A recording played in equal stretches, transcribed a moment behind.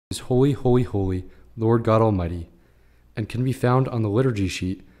Holy, Holy, Holy, Lord God Almighty, and can be found on the liturgy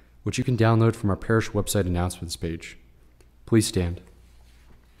sheet, which you can download from our parish website announcements page. Please stand.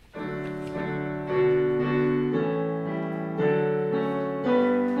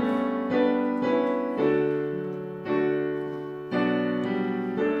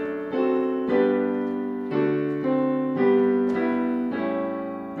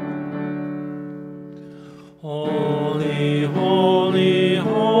 Holy, holy,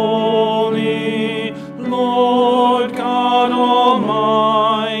 holy, Lord God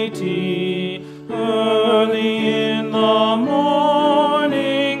Almighty, early in the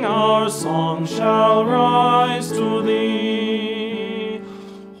morning our song shall rise to thee.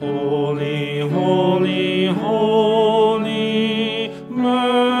 Holy, holy, holy,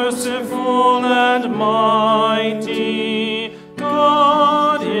 merciful and mighty,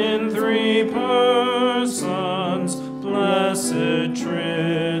 God in three persons, blessed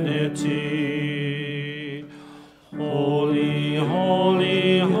Trinity. Holy,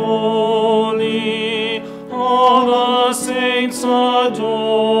 holy, holy, all the saints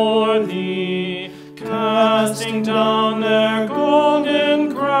adore thee, casting down their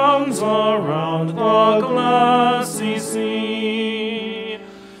golden crowns around the glassy sea.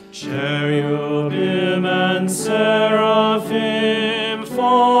 Cherubim and seraphim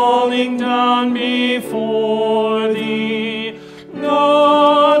falling down before thee,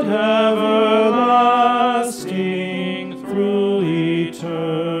 God everlasting through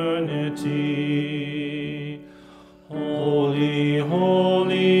eternity. Holy,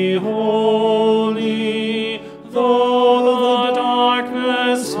 holy, holy, though the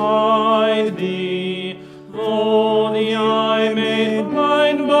darkness hide thee, though the eye made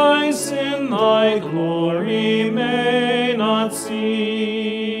blind by sin thy glory may not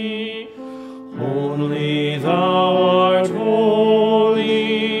see. Only thou art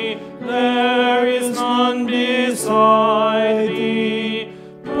holy, there is none beside thee,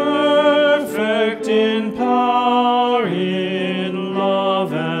 perfect in power, in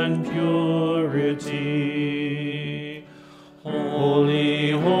love and purity.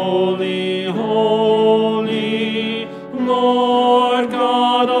 Holy, holy, holy, Lord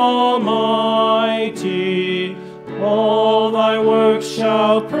God Almighty, all thy works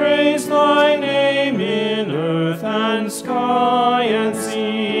shall praise thy name in earth and sky and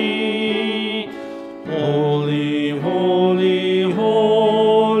sea. Holy, holy,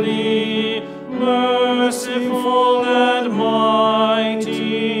 holy, merciful and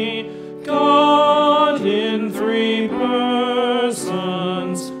mighty, God in three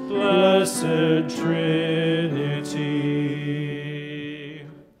persons, blessed Trinity.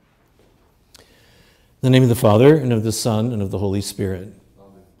 In the name of the Father, and of the Son, and of the Holy Spirit.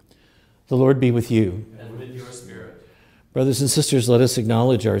 Amen. The Lord be with you. And with your spirit. Brothers and sisters, let us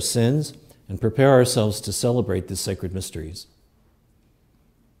acknowledge our sins and prepare ourselves to celebrate the sacred mysteries.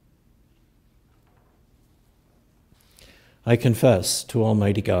 I confess to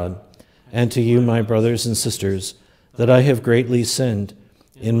Almighty God and to you, my brothers and sisters, that I have greatly sinned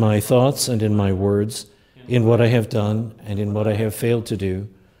in my thoughts and in my words, in what I have done and in what I have failed to do,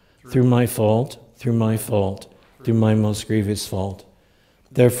 through my fault, through my most grievous fault.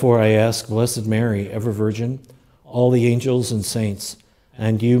 Therefore I ask Blessed Mary, ever Virgin, all the angels and saints,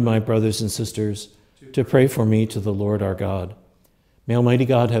 and you, my brothers and sisters, to pray for me to the Lord our God. May Almighty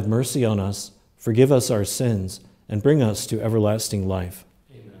God have mercy on us, forgive us our sins, and bring us to everlasting life.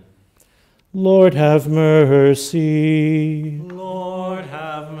 Amen. Lord have mercy. Lord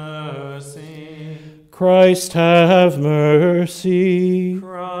have mercy. Christ have mercy.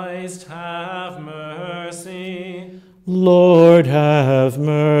 Christ have mercy. Lord have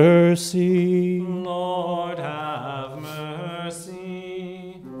mercy. Lord have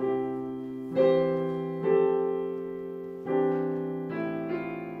mercy.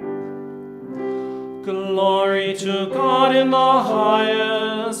 Glory to God in the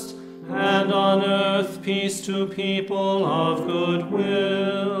highest, and on earth peace to people of good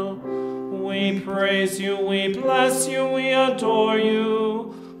will. We praise you, we bless you, we adore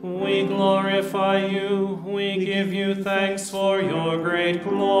you, we glorify you, we give you thanks for your great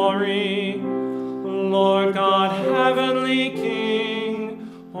glory. Lord God, heavenly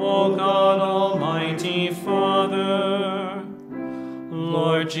King, O God, almighty Father,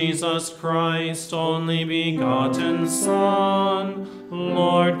 Lord Jesus Christ, only begotten Son,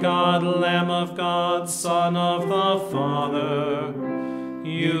 Lord God, Lamb of God, Son of the Father,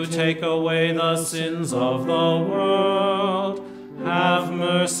 you take away the sins of the world, have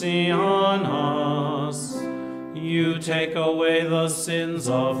mercy on us. You take away the sins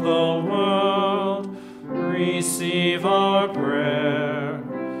of the world, receive our prayer.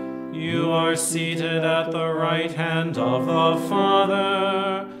 are seated at the right hand of the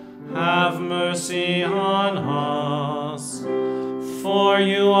Father, have mercy on us. For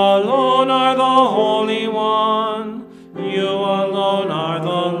you alone are the Holy One, you alone are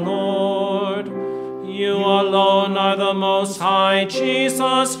the Lord, you alone are the Most High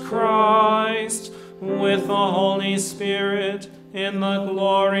Jesus Christ, with the Holy Spirit, in the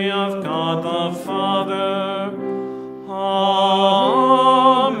glory of God the Father. Amen.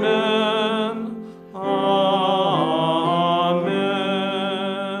 Amen.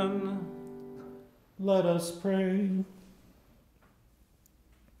 Let us pray.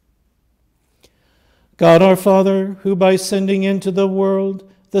 God our Father, who by sending into the world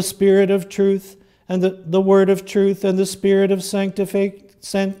the Spirit of truth and the Word of truth and the Spirit of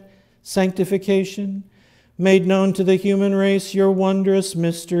sanctification, made known to the human race your wondrous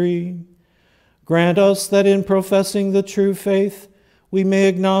mystery, grant us that in professing the true faith we may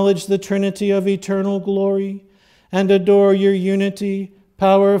acknowledge the Trinity of eternal glory and adore your unity,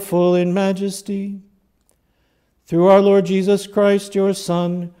 powerful in majesty. Through our Lord Jesus Christ, your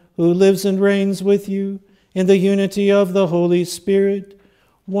Son, who lives and reigns with you in the unity of the Holy Spirit,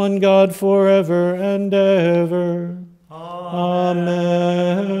 one God forever and ever.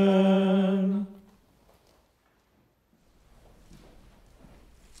 Amen.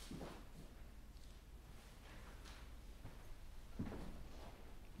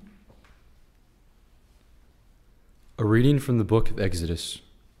 A reading from the book of Exodus.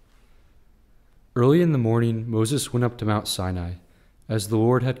 Early in the morning Moses went up to Mount Sinai, as the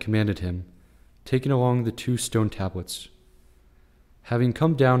Lord had commanded him, taking along the 2 stone tablets. Having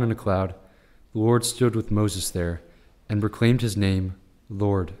come down in a cloud, the Lord stood with Moses there, and proclaimed his name,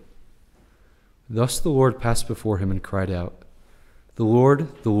 Lord. Thus the Lord passed before him and cried out, the Lord,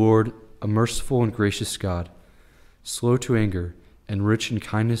 a merciful and gracious God, slow to anger, and rich in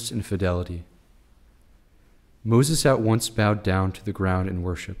kindness and fidelity. Moses at once bowed down to the ground in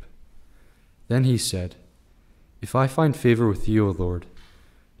worship. Then he said, If I find favor with you, O Lord,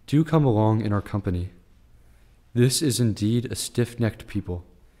 do come along in our company. This is indeed a stiff-necked people.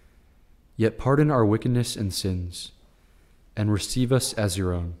 Yet pardon our wickedness and sins, and receive us as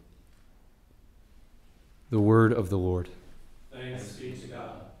your own. The word of the Lord. Thanks be to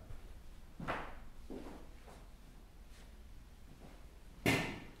God.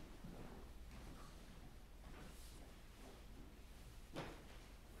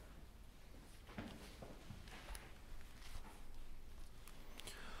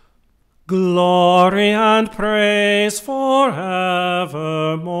 Glory and praise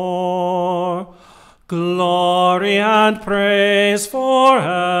forevermore. Glory and praise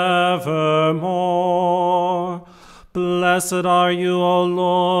forevermore. Blessed are you, O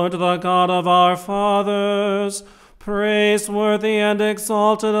Lord, the God of our fathers, praiseworthy and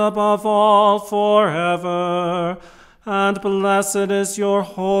exalted above all forever. And blessed is your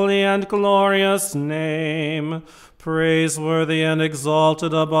holy and glorious name, praiseworthy and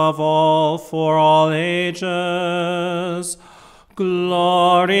exalted above all for all ages.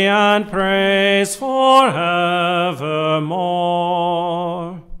 Glory and praise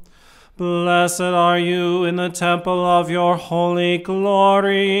forevermore. Blessed are you in the temple of your holy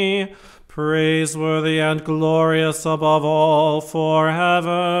glory, praiseworthy and glorious above all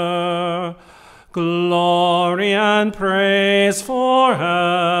forever. Glory and praise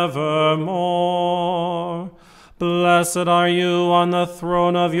forevermore. Blessed are you on the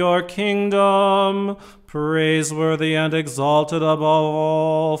throne of your kingdom, praiseworthy and exalted above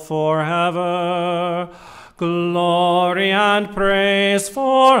all forever. Glory and praise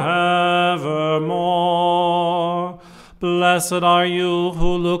forevermore. Blessed are you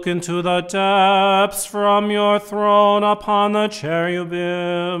who look into the depths from your throne upon the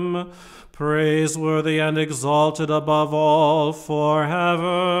cherubim, praiseworthy and exalted above all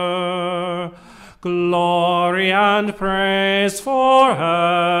forever. Glory and praise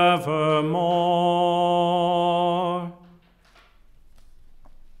forevermore.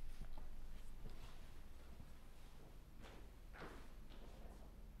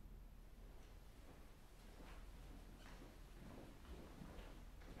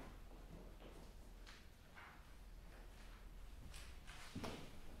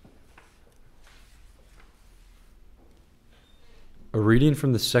 A reading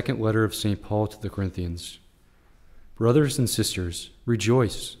from the second letter of St. Paul to the Corinthians. Brothers and sisters,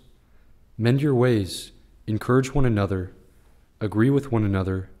 rejoice. Mend your ways, encourage one another, agree with one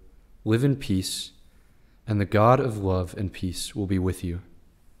another, live in peace, and the God of love and peace will be with you.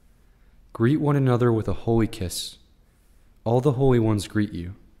 Greet one another with a holy kiss. All the holy ones greet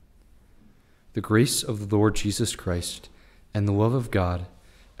you. The grace of the Lord Jesus Christ and the love of God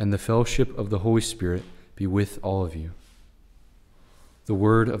and the fellowship of the Holy Spirit be with all of you. The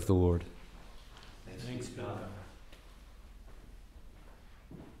word of the Lord. Thanks be to God.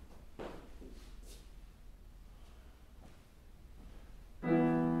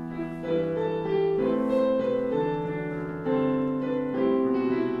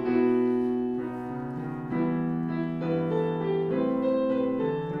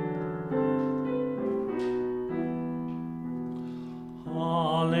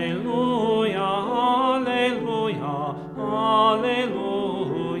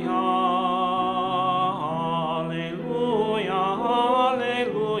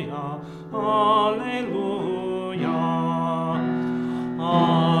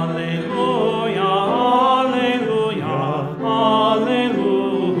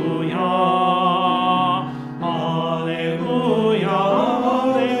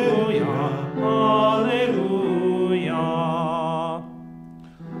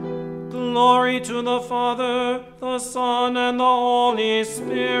 To the Father, the Son, and the Holy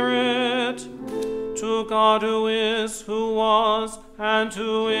Spirit, to God who is, who was, and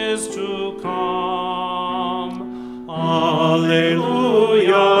who is to come.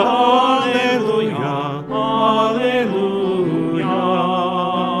 Alleluia, alleluia, alleluia,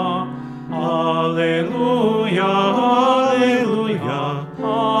 alleluia, alleluia,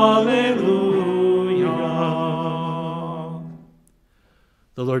 alleluia.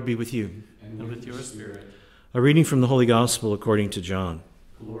 The Lord be with you. And with your spirit. A reading from the Holy Gospel according to John.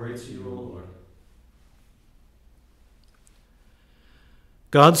 Glory to you, O Lord.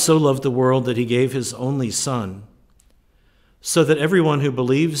 God so loved the world that he gave his only Son, so that everyone who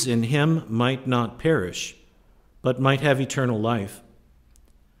believes in him might not perish, but might have eternal life.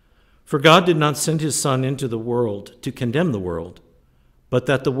 For God did not send his Son into the world to condemn the world, but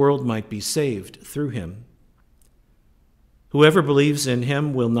that the world might be saved through him. Whoever believes in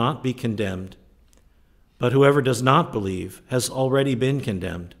him will not be condemned, but whoever does not believe has already been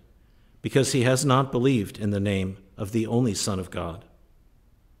condemned, because he has not believed in the name of the only Son of God.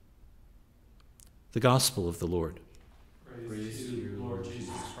 The Gospel of the Lord. Praise to you, Lord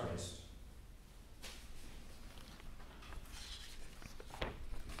Jesus Christ.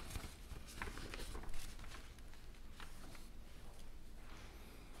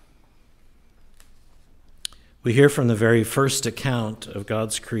 We hear from the very first account of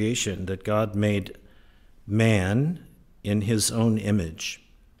God's creation that God made man in his own image.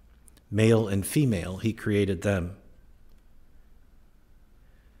 Male and female, he created them.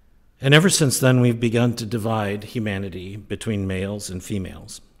 And ever since then, we've begun to divide humanity between males and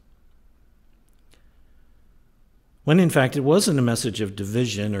females. When in fact, it wasn't a message of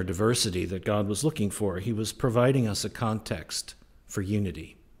division or diversity that God was looking for. He was providing us a context for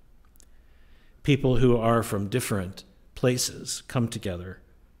unity. People who are from different places come together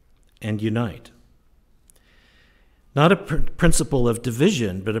and unite. Not a principle of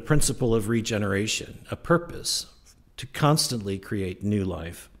division, but a principle of regeneration, a purpose to constantly create new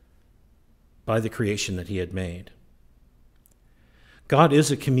life by the creation that he had made. God is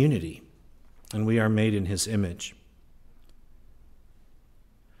a community, and we are made in his image.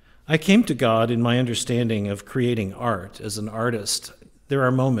 I came to God in my understanding of creating art. As an artist, there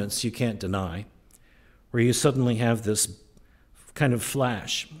are moments you can't deny where you suddenly have this kind of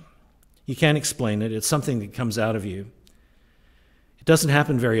flash. You can't explain it. It's something that comes out of you. It doesn't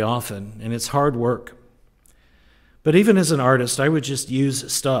happen very often, and it's hard work. But even as an artist, I would just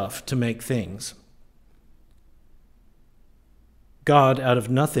use stuff to make things. God, out of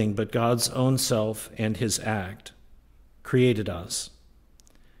nothing but God's own self and his act, created us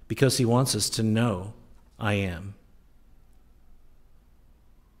because he wants us to know I am.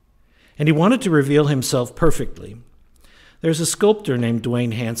 And he wanted to reveal himself perfectly. There's a sculptor named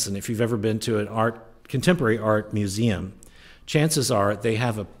Dwayne Hansen. If you've ever been to an contemporary art museum, chances are they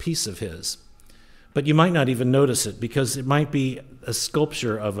have a piece of his. But you might not even notice it because it might be a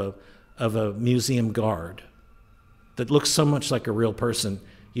sculpture of a museum guard that looks so much like a real person,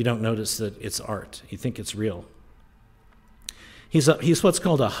 you don't notice that it's art. You think it's real. He's what's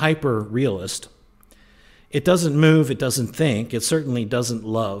called a hyper-realist. It doesn't move, it doesn't think, it certainly doesn't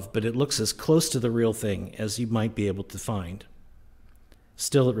love, but it looks as close to the real thing as you might be able to find.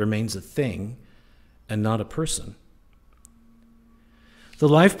 Still, it remains a thing and not a person. The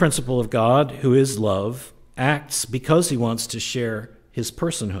life principle of God, who is love, acts because he wants to share his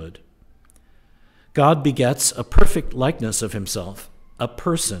personhood. God begets a perfect likeness of himself, a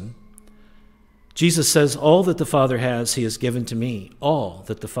person. Jesus says, all that the Father has, he has given to me, all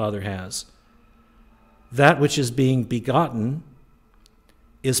that the Father has. That which is being begotten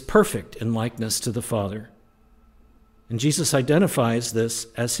is perfect in likeness to the Father. And Jesus identifies this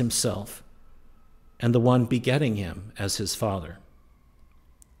as himself and the one begetting him as his Father.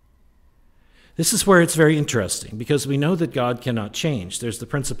 This is where it's very interesting, because we know that God cannot change. There's the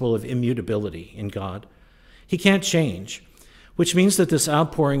principle of immutability in God. He can't change, which means that this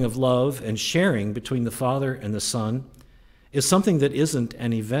outpouring of love and sharing between the Father and the Son is something that isn't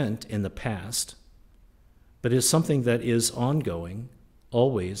an event in the past, but is something that is ongoing,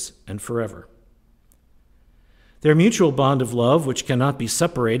 always and forever. Their mutual bond of love, which cannot be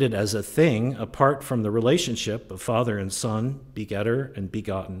separated as a thing apart from the relationship of Father and Son, begetter and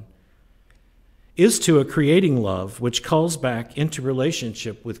begotten, is to a creating love which calls back into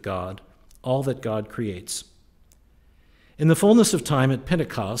relationship with God all that God creates. In the fullness of time at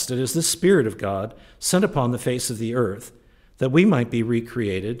Pentecost, it is this Spirit of God sent upon the face of the earth that we might be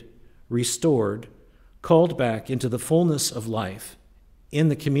recreated, restored, called back into the fullness of life in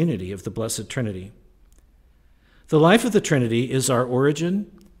the community of the Blessed Trinity. The life of the Trinity is our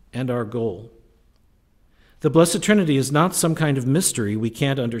origin and our goal. The Blessed Trinity is not some kind of mystery we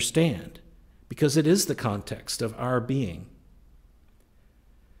can't understand, because it is the context of our being.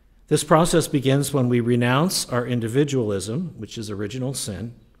 This process begins when we renounce our individualism, which is original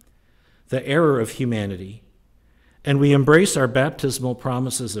sin, the error of humanity, and we embrace our baptismal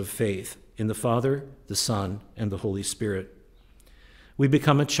promises of faith in the Father, the Son, and the Holy Spirit. We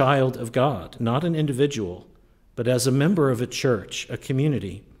become a child of God, not an individual, but as a member of a church, a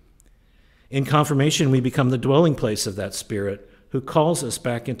community. In confirmation, we become the dwelling place of that Spirit, who calls us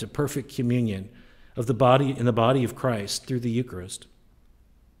back into perfect communion of the body in the body of Christ through the Eucharist.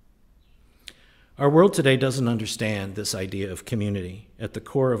 Our world today doesn't understand this idea of community at the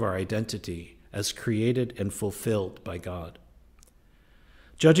core of our identity as created and fulfilled by God.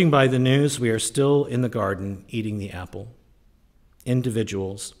 Judging by the news, we are still in the garden eating the apple.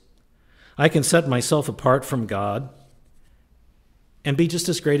 Individuals. I can set myself apart from God and be just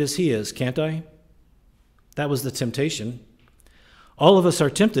as great as he is, can't I? That was the temptation. All of us are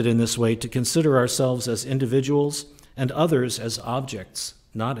tempted in this way to consider ourselves as individuals and others as objects,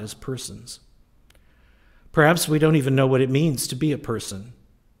 not as persons. Perhaps we don't even know what it means to be a person.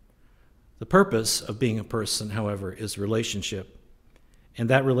 The purpose of being a person, however, is relationship, and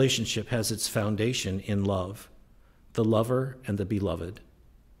that relationship has its foundation in love, the lover and the beloved.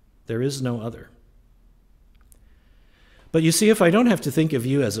 There is no other. But you see, if I don't have to think of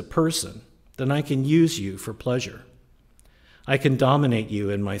you as a person, then I can use you for pleasure. I can dominate you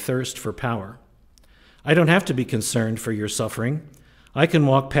in my thirst for power. I don't have to be concerned for your suffering. I can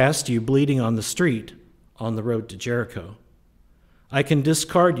walk past you bleeding on the street on the road to Jericho. I can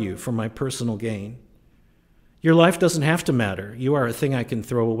discard you for my personal gain. Your life doesn't have to matter. You are a thing I can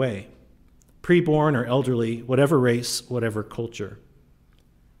throw away. Preborn or elderly, whatever race, whatever culture.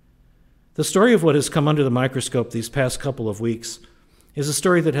 The story of what has come under the microscope these past couple of weeks is a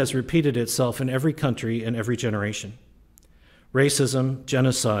story that has repeated itself in every country and every generation. Racism,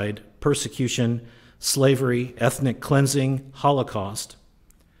 genocide, persecution, slavery, ethnic cleansing, Holocaust.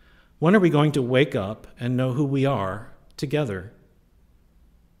 When are we going to wake up and know who we are together?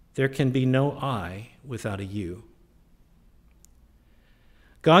 There can be no I without a you.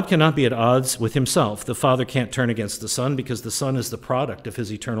 God cannot be at odds with himself. The Father can't turn against the Son because the Son is the product of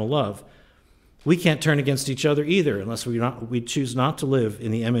his eternal love. We can't turn against each other either unless we choose not to live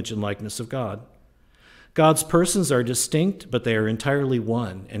in the image and likeness of God. God's persons are distinct, but they are entirely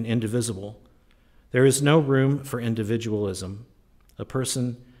one and indivisible. There is no room for individualism. A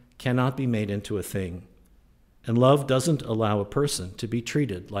person cannot be made into a thing, and love doesn't allow a person to be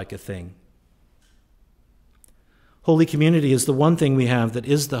treated like a thing. Holy community is the one thing we have that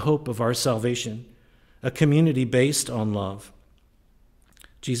is the hope of our salvation, a community based on love.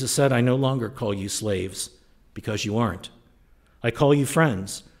 Jesus said, I no longer call you slaves, because you aren't. I call you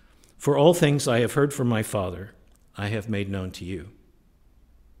friends. For all things I have heard from my Father, I have made known to you.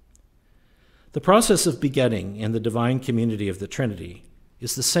 The process of begetting in the divine community of the Trinity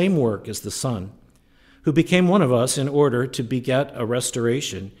is the same work as the Son, who became one of us in order to beget a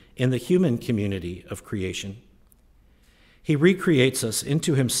restoration in the human community of creation. He recreates us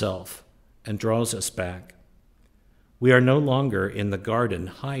into himself and draws us back. We are no longer in the garden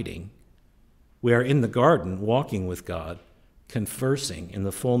hiding. We are in the garden walking with God, conversing in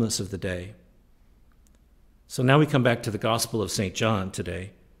the fullness of the day. So now we come back to the Gospel of St. John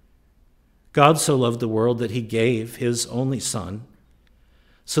today. God so loved the world that he gave his only Son,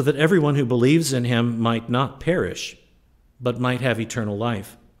 so that everyone who believes in him might not perish, but might have eternal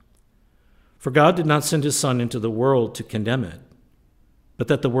life. For God did not send his Son into the world to condemn it, but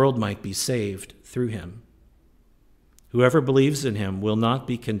that the world might be saved through him. Whoever believes in him will not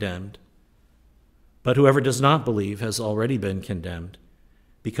be condemned, But whoever does not believe has already been condemned,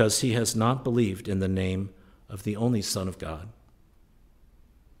 because he has not believed in the name of the only Son of God.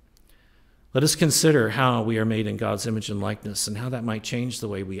 Let us consider how we are made in God's image and likeness and how that might change the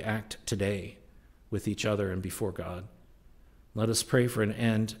way we act today with each other and before God. Let us pray for an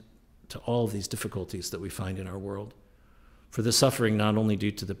end to all of these difficulties that we find in our world, for the suffering not only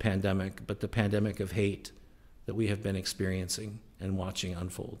due to the pandemic, but the pandemic of hate that we have been experiencing and watching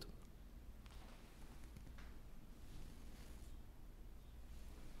unfold.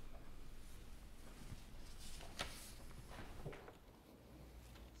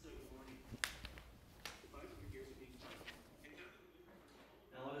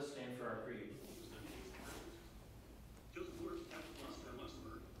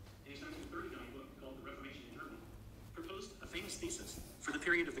 Thesis for the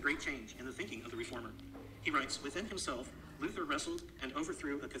period of the Great Change in the thinking of the Reformer. He writes, within himself, Luther wrestled and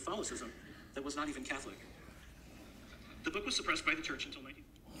overthrew a Catholicism that was not even Catholic. The book was suppressed by the church until 19...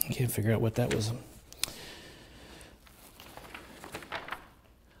 I can't figure out what that was.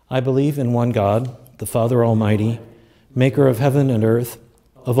 I believe in one God, the Father Almighty, maker of heaven and earth,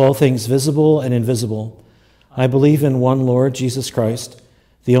 of all things visible and invisible. I believe in one Lord Jesus Christ,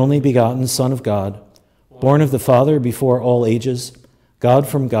 the only begotten Son of God, born of the Father before all ages, God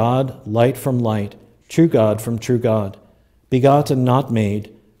from God, light from light, true God from true God, begotten, not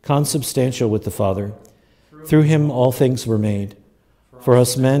made, consubstantial with the Father. Through him all things were made. For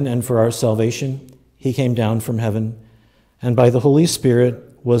us men and for our salvation, he came down from heaven, and by the Holy Spirit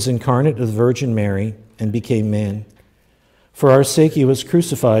was incarnate of the Virgin Mary and became man. For our sake he was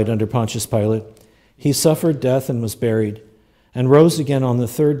crucified under Pontius Pilate. He suffered death and was buried, and rose again on the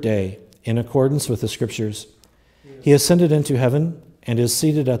third day, in accordance with the Scriptures. He ascended into heaven and is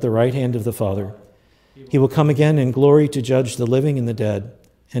seated at the right hand of the Father. He will come again in glory to judge the living and the dead,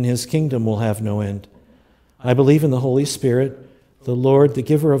 and his kingdom will have no end. I believe in the Holy Spirit, the Lord, the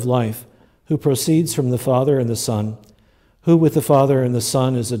giver of life, who proceeds from the Father and the Son, who with the Father and the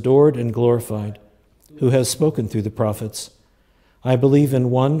Son is adored and glorified, who has spoken through the prophets. I believe in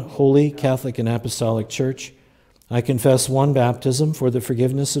one holy, Catholic, and Apostolic Church. I confess one baptism for the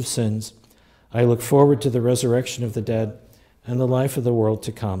forgiveness of sins. I look forward to the resurrection of the dead and the life of the world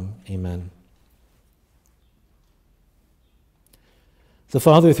to come. Amen. The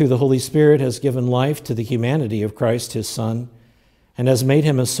Father, through the Holy Spirit, has given life to the humanity of Christ, his Son, and has made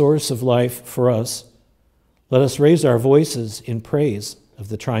him a source of life for us. Let us raise our voices in praise of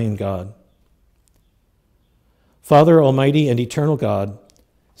the triune God. Father, almighty and eternal God,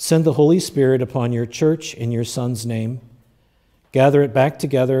 send the Holy Spirit upon your church in your Son's name. Gather it back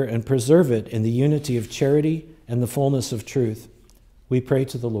together and preserve it in the unity of charity and the fullness of truth. We pray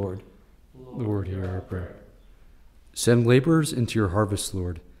to the Lord. Lord, hear our prayer. Send laborers into your harvest,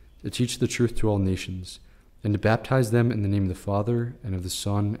 Lord, to teach the truth to all nations, and to baptize them in the name of the Father, and of the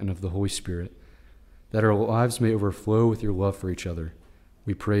Son, and of the Holy Spirit, that our lives may overflow with your love for each other.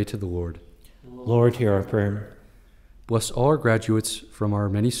 We pray to the Lord. Lord, hear our prayer. Bless all our graduates from our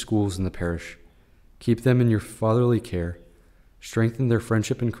many schools in the parish. Keep them in your fatherly care. Strengthen their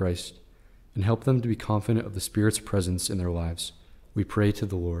friendship in Christ, and help them to be confident of the Spirit's presence in their lives. We pray to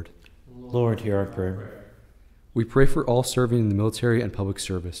the Lord. Lord, hear our prayer. We pray for all serving in the military and public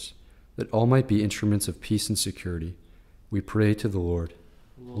service, that all might be instruments of peace and security. We pray to the Lord.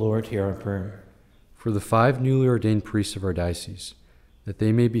 Lord, hear our prayer. For the 5 newly ordained priests of our diocese, that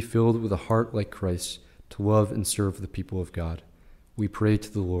they may be filled with a heart like Christ, to love and serve the people of God. We pray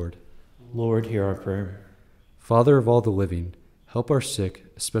to the Lord. Lord, hear our prayer. Father of all the living, help our sick,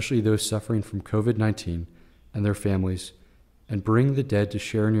 especially those suffering from COVID-19 and their families, and bring the dead to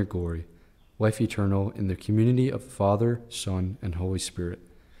share in your glory, life eternal in the community of Father, Son, and Holy Spirit.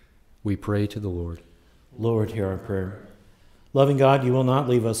 We pray to the Lord. Lord, hear our prayer. Loving God, you will not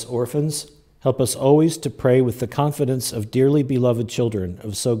leave us orphans. Help us always to pray with the confidence of dearly beloved children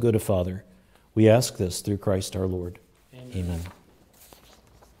of so good a Father. We ask this through Christ our Lord. Amen.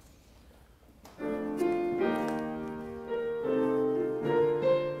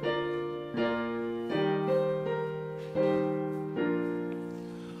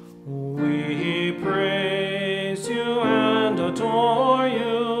 We praise you and adore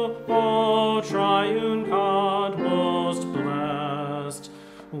you, O triune God most blessed.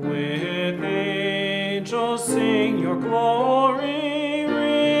 With angels sing your glory,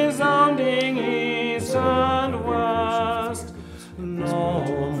 resounding east and west. No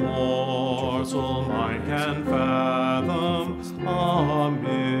mortal mind can fathom a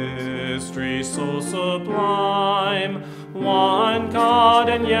mystery so sublime. One God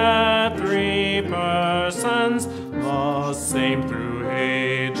and yet 3 persons, the same through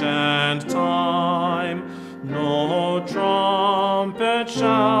age and time.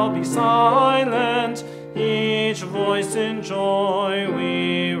 shall be silent, each voice in joy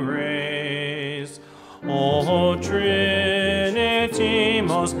we raise. O Trinity,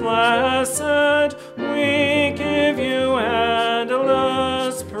 most blessed, we give you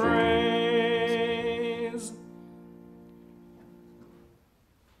endless praise.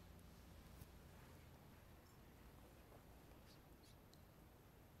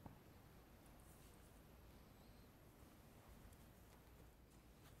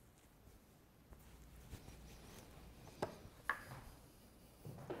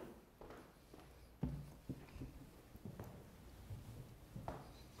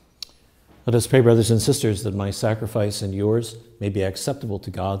 Let us pray, brothers and sisters, that my sacrifice and yours may be acceptable to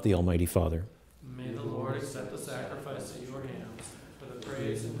God, the Almighty Father. May the Lord accept the sacrifice at your hands for the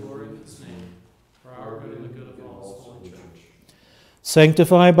praise and glory of his name, for our good and the good of all his holy church.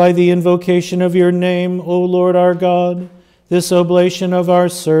 Sanctify by the invocation of your name, O Lord our God, this oblation of our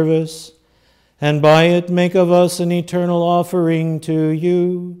service, and by it make of us an eternal offering to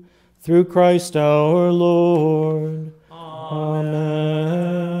you, through Christ our Lord.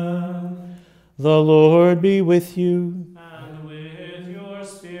 Amen. The Lord be with you. And with your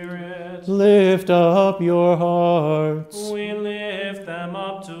spirit. Lift up your hearts. We lift them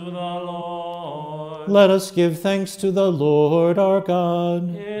up to the Lord. Let us give thanks to the Lord our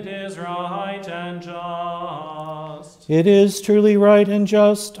God. It is right and just. It is truly right and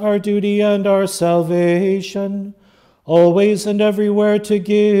just, our duty and our salvation, always and everywhere to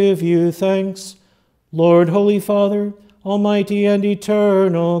give you thanks, Lord, Holy Father, Almighty and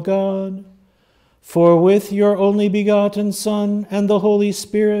eternal God. For with your only begotten Son and the Holy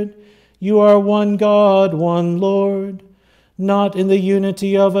Spirit, you are one God, one Lord, not in the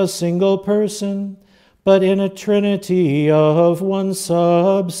unity of a single person, but in a trinity of one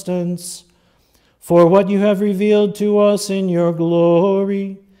substance. For what you have revealed to us in your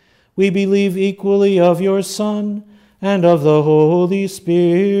glory, we believe equally of your Son and of the Holy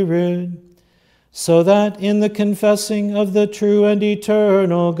Spirit, so that in the confessing of the true and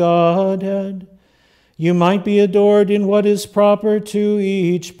eternal Godhead, you might be adored in what is proper to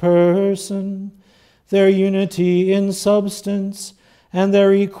each person, their unity in substance and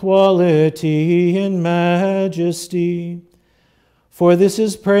their equality in majesty. For this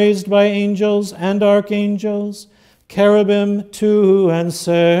is praised by angels and archangels, cherubim too and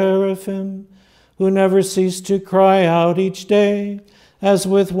seraphim, who never cease to cry out each day, as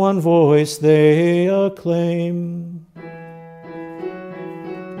with one voice they acclaim.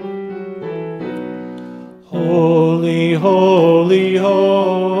 Holy, holy,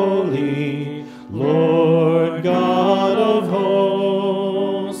 holy, Lord God of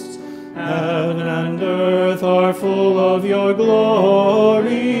hosts, heaven and earth are full of your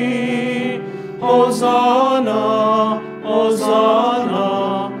glory. Hosanna,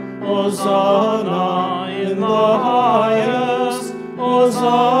 Hosanna, Hosanna in the highest.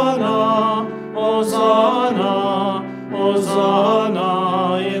 Hosanna, Hosanna,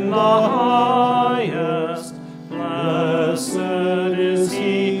 Hosanna in the highest. Blessed is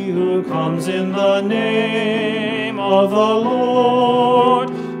he who comes in the name of the Lord.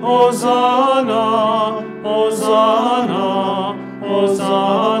 Hosanna, Hosanna,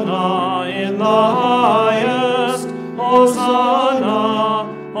 Hosanna in the highest. Hosanna,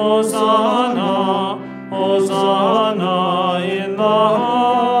 Hosanna, Hosanna in the highest.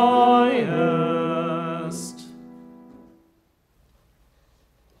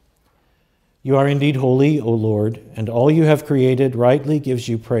 You are indeed holy, O Lord, and all you have created rightly gives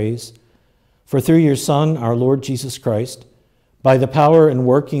you praise. For through your Son, our Lord Jesus Christ, by the power and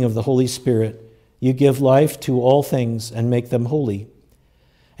working of the Holy Spirit, you give life to all things and make them holy.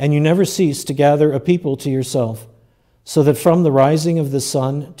 And you never cease to gather a people to yourself, so that from the rising of the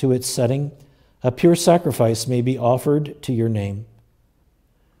sun to its setting, a pure sacrifice may be offered to your name.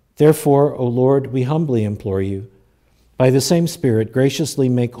 Therefore, O Lord, we humbly implore you, by the same Spirit, graciously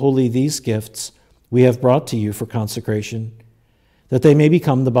make holy these gifts we have brought to you for consecration, that they may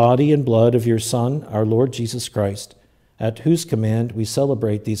become the body and blood of your Son, our Lord Jesus Christ, at whose command we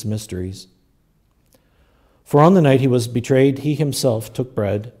celebrate these mysteries. For on the night he was betrayed, he himself took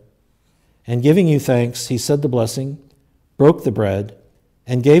bread, and giving you thanks, he said the blessing, broke the bread,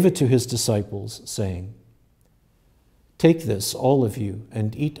 and gave it to his disciples, saying, "Take this, all of you,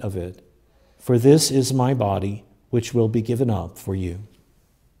 and eat of it, for this is my body, which will be given up for you."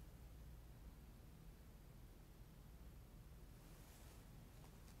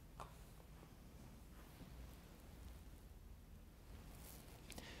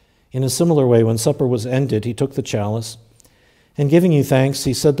 In a similar way, when supper was ended, he took the chalice, and giving you thanks,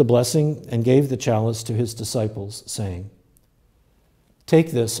 he said the blessing and gave the chalice to his disciples, saying,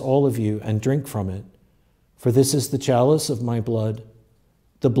 Take this, all of you, and drink from it, for this is the chalice of my blood,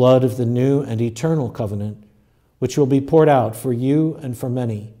 the blood of the new and eternal covenant, which will be poured out for you and for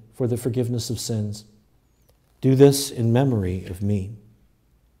many for the forgiveness of sins. Do this in memory of me.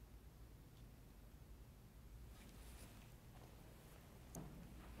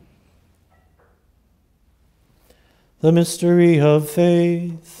 The mystery of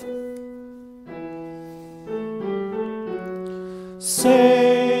faith.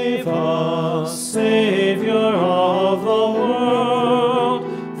 Save us, Savior of the world,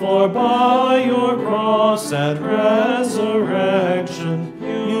 for by your cross and resurrection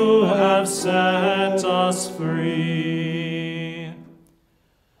you have set us free.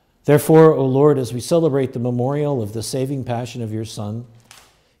 Therefore, O Lord, as we celebrate the memorial of the saving passion of your Son,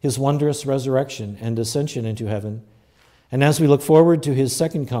 his wondrous resurrection and ascension into heaven, and as we look forward to his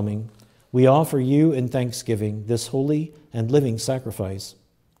second coming, we offer you in thanksgiving this holy and living sacrifice.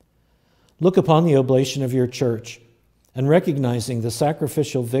 Look upon the oblation of your church, and recognizing the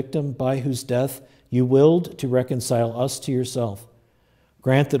sacrificial victim by whose death you willed to reconcile us to yourself,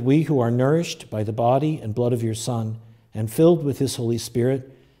 grant that we who are nourished by the body and blood of your Son and filled with his Holy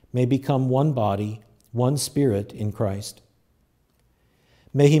Spirit may become one body, one spirit in Christ.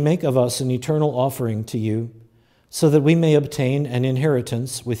 May he make of us an eternal offering to you, so that we may obtain an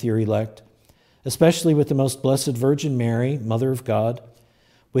inheritance with your elect, especially with the most blessed Virgin Mary, Mother of God,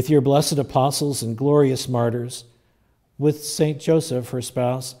 with your blessed apostles and glorious martyrs, with Saint Joseph, her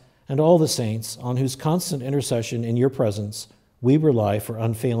spouse, and all the saints on whose constant intercession in your presence we rely for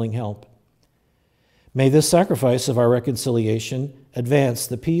unfailing help. May this sacrifice of our reconciliation advance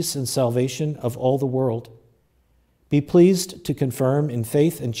the peace and salvation of all the world. Be pleased to confirm in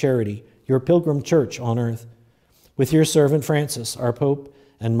faith and charity your pilgrim church on earth, with your servant Francis, our Pope,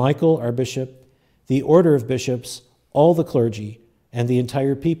 and Michael, our Bishop, the order of bishops, all the clergy, and the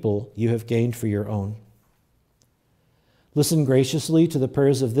entire people you have gained for your own. Listen graciously to the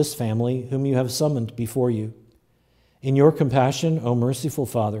prayers of this family whom you have summoned before you. In your compassion, O merciful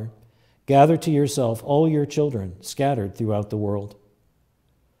Father, gather to yourself all your children scattered throughout the world.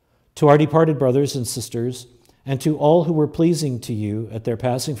 To our departed brothers and sisters, and to all who were pleasing to you at their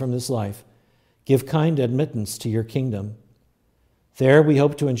passing from this life, give kind admittance to your kingdom. There we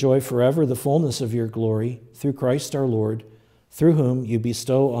hope to enjoy forever the fullness of your glory through Christ our Lord, through whom you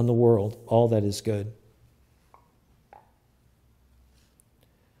bestow on the world all that is good.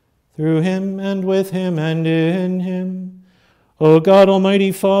 Through him and with him and in him, O God,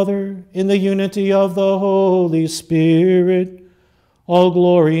 Almighty Father, in the unity of the Holy Spirit, all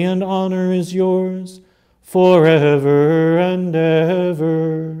glory and honor is yours forever and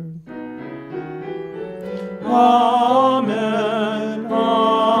ever. Amen,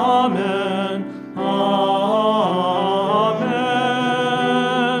 amen, amen,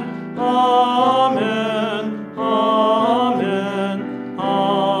 amen, amen,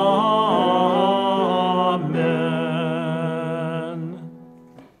 amen.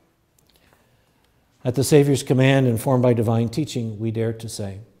 At the Savior's command, informed by divine teaching, we dare to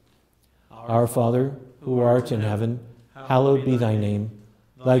say, Our Father, who art in heaven, hallowed be thy name.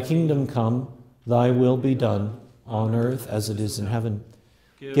 Thy kingdom come, thy will be done, on earth as it is in heaven.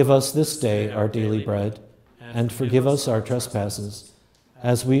 Give us this day our daily bread, and forgive us our trespasses,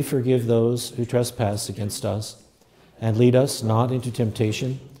 as we forgive those who trespass against us. And lead us not into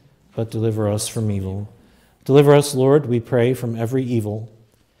temptation, but deliver us from evil. Deliver us, Lord, we pray, from every evil.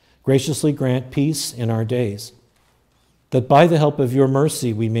 Graciously grant peace in our days, that by the help of your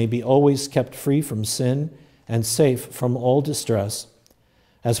mercy we may be always kept free from sin and safe from all distress,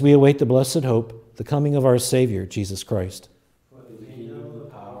 as we await the blessed hope, the coming of our Savior, Jesus Christ. For the kingdom, the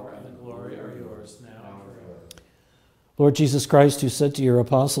power, and the glory are yours now and forever. Lord Jesus Christ, who said to your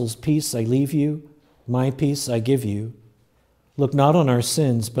apostles, Peace I leave you, my peace I give you, look not on our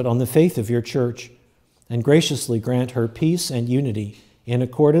sins, but on the faith of your church, and graciously grant her peace and unity in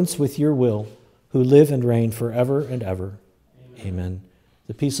accordance with your will, who live and reign forever and ever. Amen.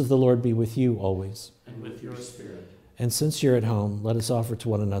 The peace of the Lord be with you always. And with your spirit. And since you're at home, let us offer to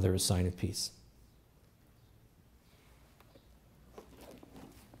one another a sign of peace.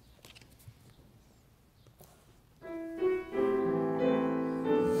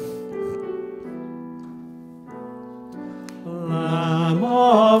 Lamb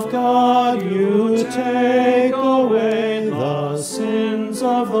of God, you take away the sins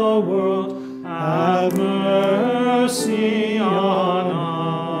of the world. Have mercy on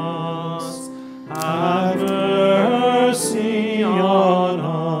us. Have mercy on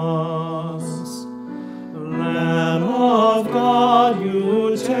us. Lamb of God,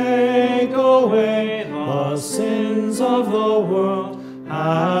 you take away the sins of the world.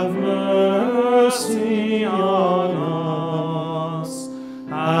 have mercy on us.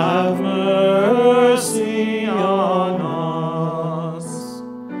 Have mercy on us.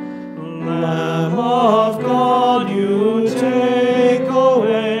 Lamb of God, you take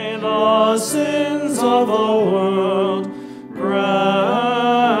away the sins of the world.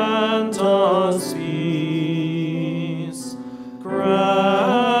 Grant us peace. Grant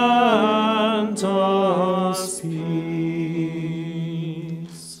us peace.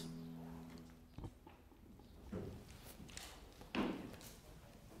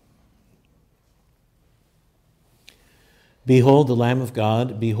 Behold the Lamb of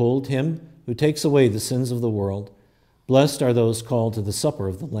God, behold him who takes away the sins of the world. Blessed are those called to the supper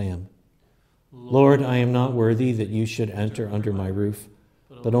of the Lamb. Lord, I am not worthy that you should enter under my roof,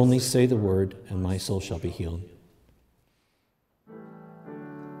 but only say the word, and my soul shall be healed.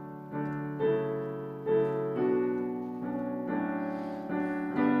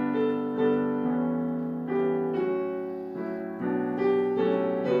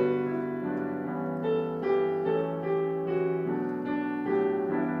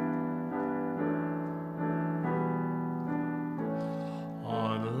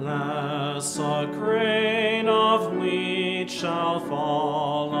 Unless a grain of wheat shall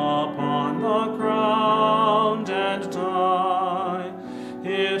fall upon the ground and die,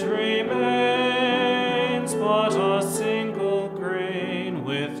 it remains but a single grain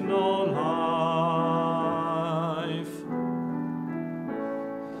with no life.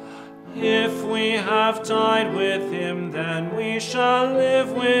 If we have died with him, then we shall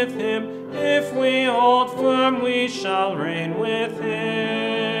live with him. If we hold firm, we shall reign with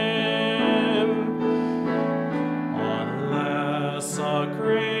him. Unless a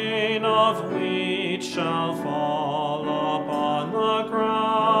grain of wheat shall fall upon the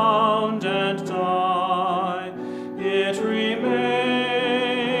ground and die, it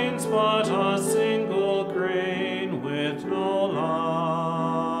remains but a single grain with no life.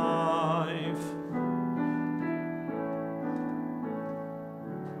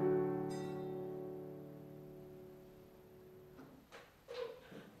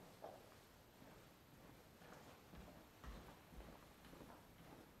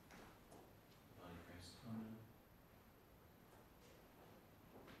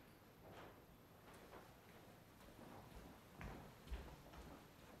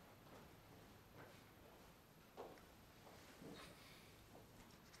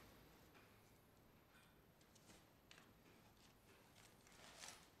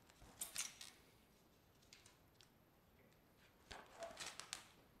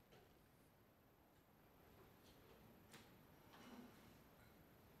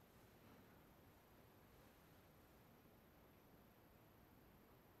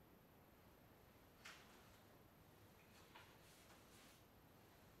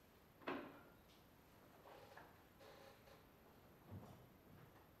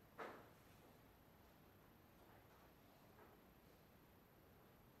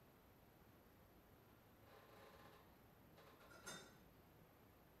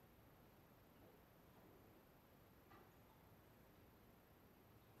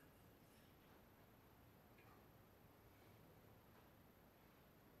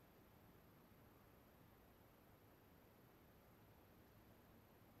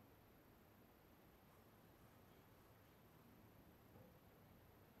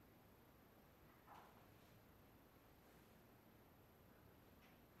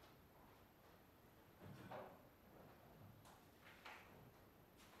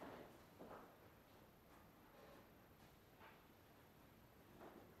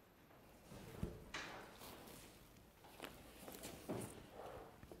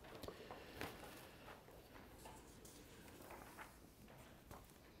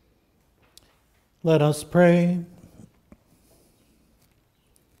 Let us pray.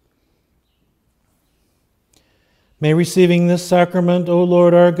 May receiving this sacrament, O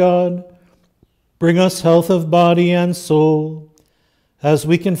Lord our God, bring us health of body and soul, as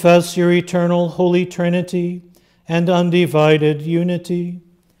we confess your eternal Holy Trinity and undivided unity.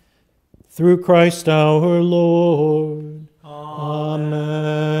 Through Christ our Lord.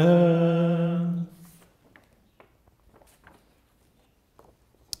 Amen.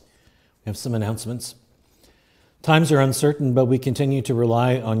 We have some announcements. Times are uncertain, but we continue to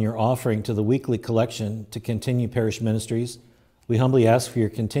rely on your offering to the weekly collection to continue parish ministries. We humbly ask for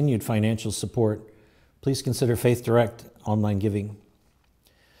your continued financial support. Please consider Faith Direct online giving.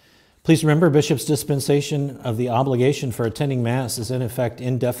 Please remember Bishop's dispensation of the obligation for attending Mass is in effect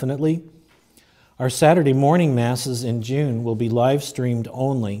indefinitely. Our Saturday morning Masses in June will be live streamed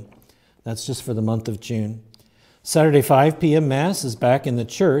only. That's just for the month of June. Saturday 5 p.m. Mass is back in the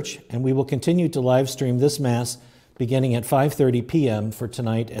church, and we will continue to live stream this Mass beginning at 5:30 p.m. for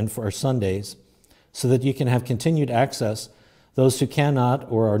tonight and for Sundays, so that you can have continued access, those who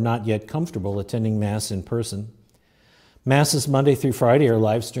cannot or are not yet comfortable attending Mass in person. Masses Monday through Friday are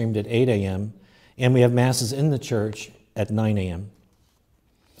live streamed at 8 a.m., and we have Masses in the church at 9 a.m.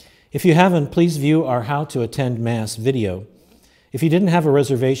 If you haven't, please view our How to Attend Mass video. If you didn't have a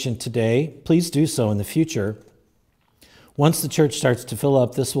reservation today, please do so in the future. Once the church starts to fill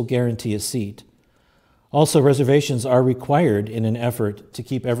up, this will guarantee a seat. Also, reservations are required in an effort to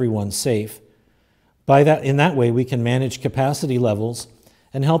keep everyone safe. In that way, we can manage capacity levels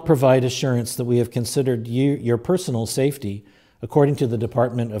and help provide assurance that we have considered your personal safety according to the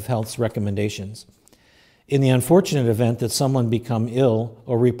Department of Health's recommendations. In the unfortunate event that someone become ill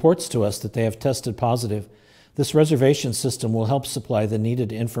or reports to us that they have tested positive, this reservation system will help supply the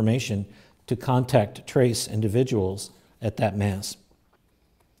needed information to contact trace individuals at that Mass.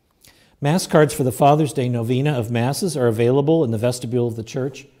 Mass cards for the Father's Day Novena of Masses are available in the vestibule of the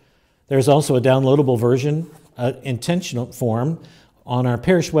church. There's also a downloadable version, intentional form, on our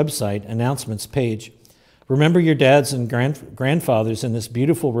parish website announcements page. Remember your dads and grandfathers in this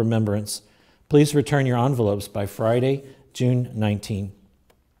beautiful remembrance. Please return your envelopes by Friday, June 19.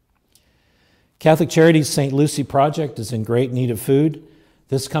 Catholic Charities St. Lucy Project is in great need of food.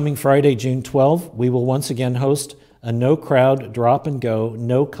 This coming Friday, June 12, we will once again host a no-crowd, drop-and-go,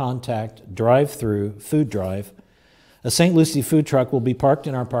 no-contact, drive-through food drive. A St. Lucy food truck will be parked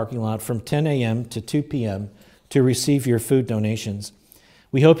in our parking lot from 10 a.m. to 2 p.m. to receive your food donations.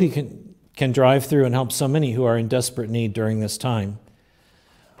 We hope you can drive through and help so many who are in desperate need during this time.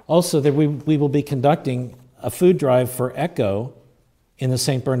 Also, that we will be conducting a food drive for Echo in the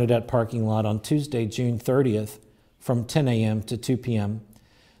St. Bernadette parking lot on Tuesday, June 30th from 10 a.m. to 2 p.m.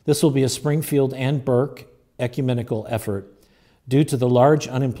 This will be a Springfield and Burke ecumenical effort. Due to the large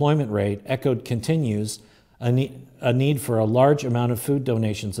unemployment rate, Echo continues a need for a large amount of food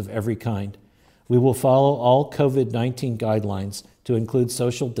donations of every kind. We will follow all COVID-19 guidelines to include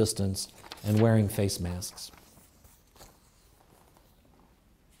social distance and wearing face masks.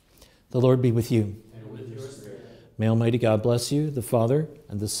 The Lord be with you. And with your spirit. May Almighty God bless you, the Father,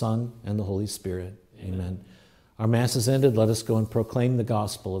 and the Son, and the Holy Spirit. Amen. Our Mass is ended. Let us go and proclaim the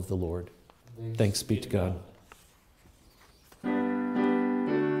gospel of the Lord. Thanks be to God.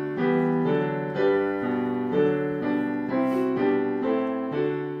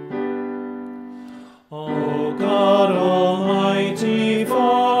 O God, Almighty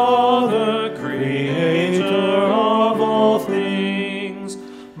Father, Creator of all things,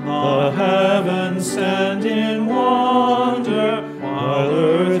 the heavens stand in wonder, while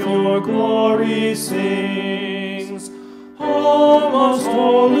earth your glory sings. O most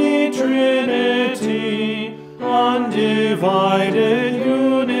holy Trinity, undivided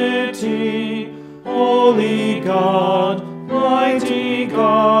unity, holy God, mighty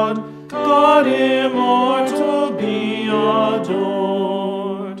God, God immortal, be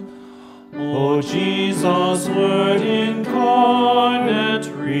adored. O Jesus, Word incarnate,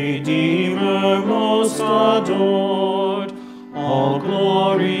 Redeemer most adored, all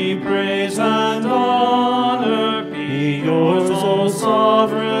glory, praise, and honor be yours, O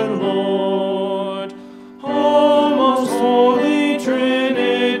sovereign Lord. O most holy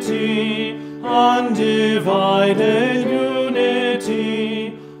Trinity, undivided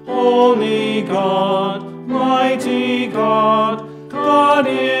unity, holy God, mighty God, God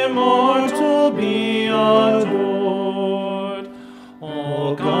immortal, be adored.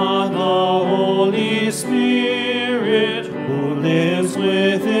 O God, the Holy Spirit, who lives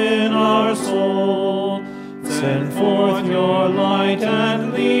within our soul, send forth your light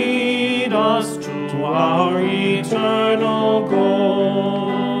and lead us to our eternal